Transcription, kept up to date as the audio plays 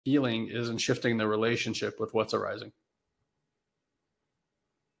healing is in shifting the relationship with what's arising.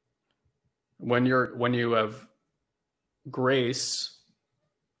 When you have grace,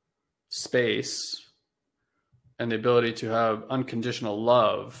 space, and the ability to have unconditional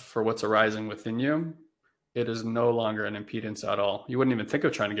love for what's arising within you, it is no longer an impedance at all. You wouldn't even think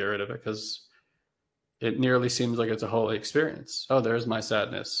of trying to get rid of it because it nearly seems like it's a holy experience. Oh, there's my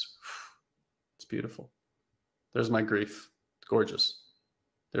sadness. It's beautiful. There's my grief. It's gorgeous.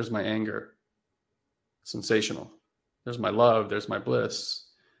 There's my anger. Sensational. There's my love. There's my bliss.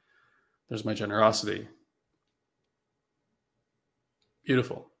 There's my generosity.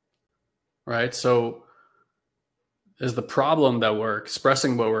 Beautiful. Right? So is the problem that we're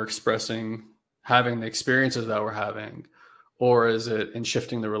expressing what we're expressing, having the experiences that we're having, or is it in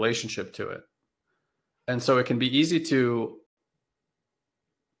shifting the relationship to it? And so it can be easy to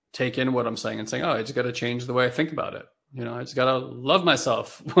take in what I'm saying and saying, oh, I just got to change the way I think about it. You know, I just got to love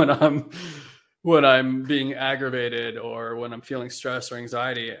myself when I'm being aggravated or when I'm feeling stress or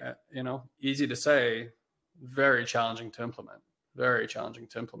anxiety. You know, easy to say, very challenging to implement. Very challenging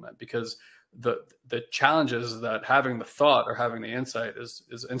to implement, because the challenges that having the thought or having the insight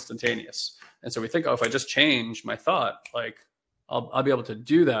is instantaneous. And so we think, oh, if I just change my thought, like I'll be able to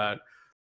do that.